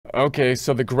Okay,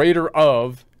 so the greater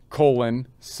of colon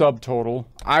subtotal,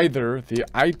 either the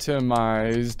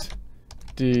itemized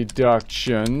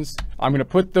deductions. I'm going to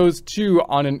put those two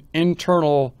on an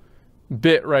internal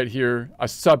bit right here, a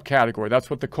subcategory. That's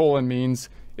what the colon means.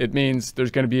 It means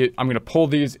there's going to be, I'm going to pull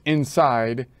these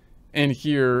inside in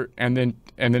here and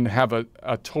then have a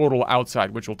total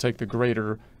outside, which will take the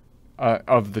greater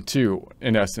of the two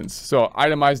in essence. So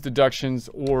itemized deductions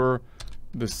or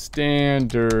the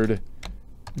standard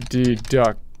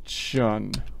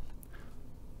deduction.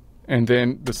 And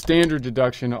then the standard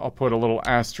deduction, I'll put a little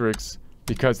asterisk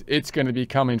because it's going to be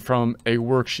coming from a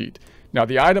worksheet. Now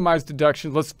the itemized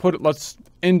deduction, let's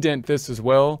indent this as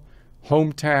well.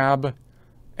 Home tab,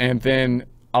 and then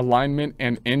alignment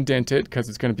and indent it because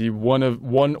it's going to be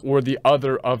one or the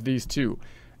other of these two.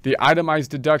 The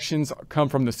itemized deductions come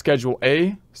from the Schedule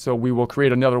A, so we will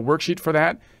create another worksheet for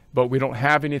that, but we don't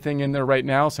have anything in there right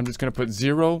now, so I'm just going to put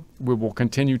 0. We will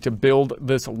continue to build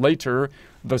this later.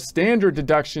 The standard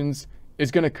deductions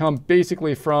is going to come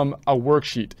basically from a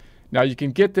worksheet. Now you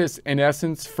can get this in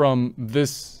essence from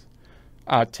this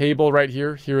table right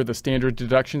here. Here are the standard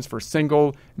deductions for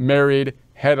single, married,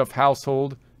 head of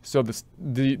household. So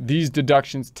these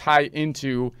deductions tie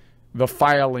into the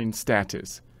filing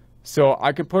status. So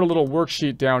I could put a little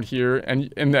worksheet down here,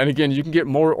 and then again, you can get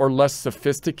more or less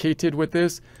sophisticated with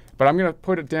this, but I'm going to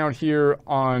put it down here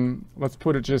on, let's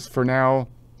put it just for now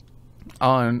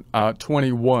on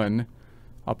 21.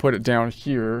 I'll put it down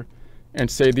here and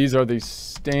say these are the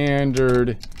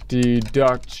standard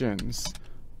deductions,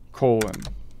 colon.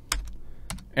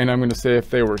 And I'm going to say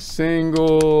if they were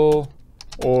single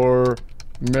or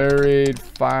married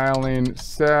filing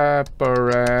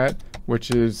separate, which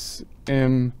is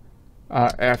MFS,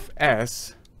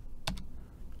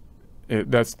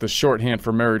 that's the shorthand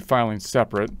for married filing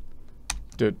separate.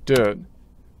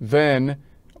 Then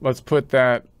let's put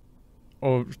that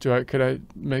over. Could I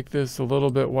make this a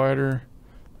little bit wider?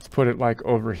 Let's put it like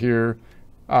over here.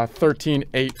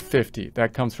 13,850.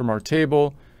 That comes from our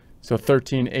table. So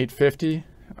 13,850.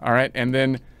 All right, and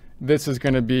then this is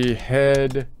going to be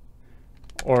head,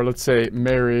 or let's say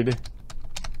married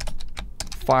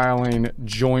filing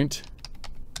joint,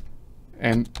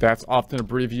 and that's often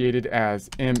abbreviated as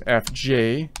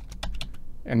MFJ,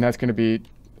 and that's going to be,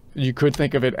 you could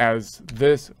think of it as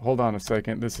this, hold on a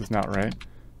second, this is not right,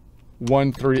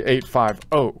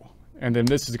 13850, and then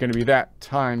this is going to be that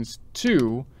times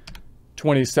 2,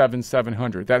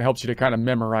 27,700. That helps you to kind of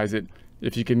memorize it.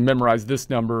 If you can memorize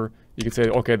this number, you can say,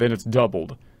 okay, then it's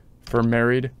doubled for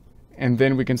married. And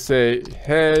then we can say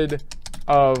head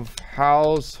of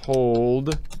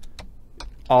household,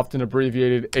 often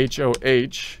abbreviated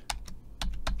HOH,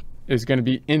 is going to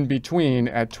be in between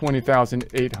at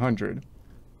 20,800.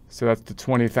 So that's the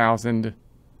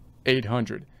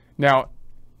 20,800. Now,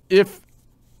 if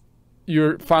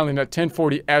you're filing a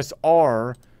 1040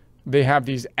 SR, they have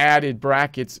these added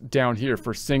brackets down here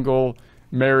for single,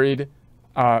 married.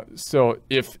 So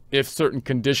if certain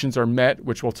conditions are met,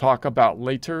 which we'll talk about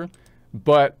later,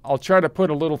 but I'll try to put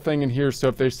a little thing in here. So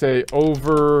if they say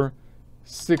over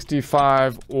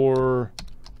 65 or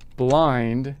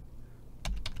blind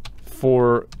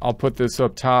for, I'll put this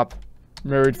up top,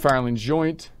 married filing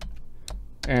joint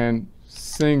and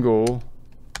single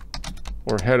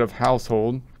or head of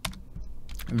household,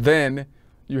 then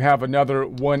you have another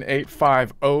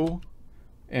 1850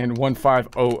 and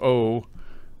 1500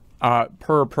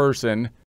 per person.